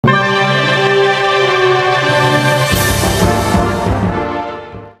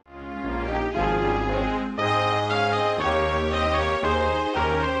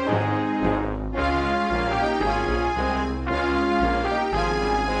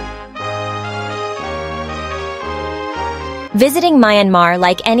Visiting Myanmar,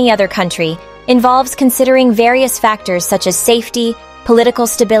 like any other country, involves considering various factors such as safety, political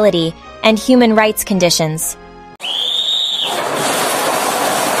stability, and human rights conditions.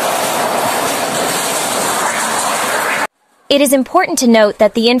 It is important to note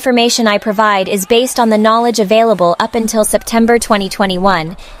that the information I provide is based on the knowledge available up until September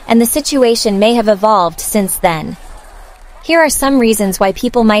 2021, and the situation may have evolved since then. Here are some reasons why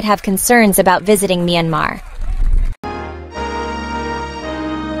people might have concerns about visiting Myanmar.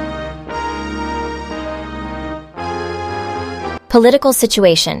 Political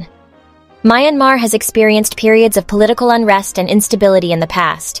situation. Myanmar has experienced periods of political unrest and instability in the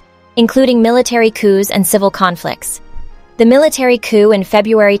past, including military coups and civil conflicts. The military coup in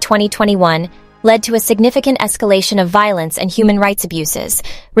February 2021 led to a significant escalation of violence and human rights abuses,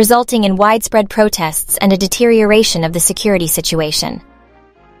 resulting in widespread protests and a deterioration of the security situation.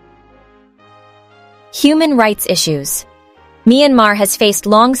 Human rights issues. Myanmar has faced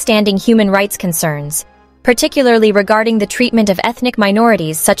long-standing human rights concerns, particularly regarding the treatment of ethnic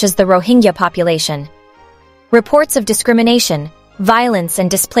minorities such as the Rohingya population. Reports of discrimination, violence, and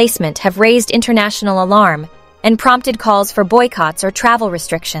displacement have raised international alarm and prompted calls for boycotts or travel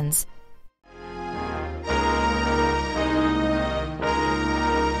restrictions.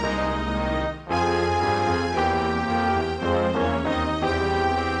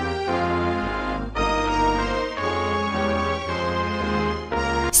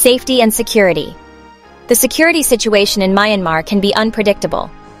 Safety and security. The security situation in Myanmar can be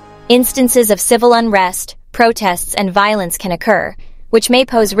unpredictable. Instances of civil unrest, protests, and violence can occur, which may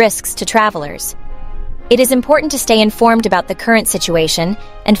pose risks to travelers. It is important to stay informed about the current situation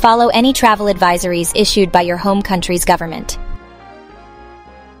and follow any travel advisories issued by your home country's government.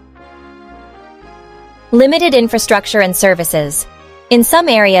 Limited infrastructure and services. In some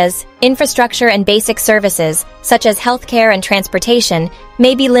areas, infrastructure and basic services, such as healthcare and transportation,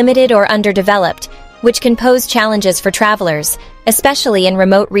 may be limited or underdeveloped, which can pose challenges for travelers, especially in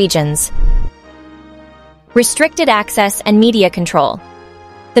remote regions. Restricted access and media control.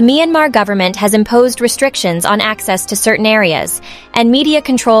 The Myanmar government has imposed restrictions on access to certain areas, and media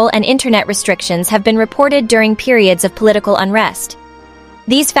control and internet restrictions have been reported during periods of political unrest.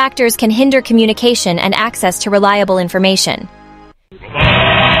 These factors can hinder communication and access to reliable information.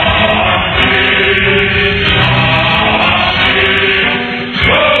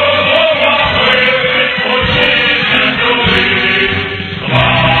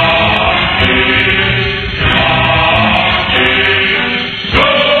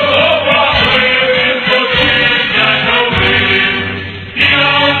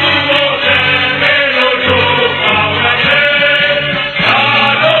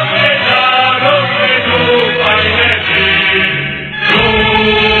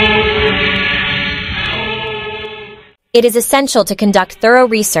 It is essential to conduct thorough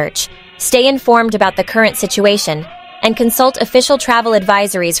research, stay informed about the current situation, and consult official travel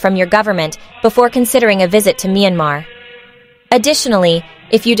advisories from your government before considering a visit to Myanmar. Additionally,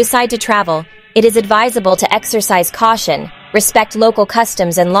 if you decide to travel, it is advisable to exercise caution, respect local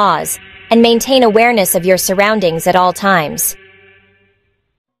customs and laws, and maintain awareness of your surroundings at all times.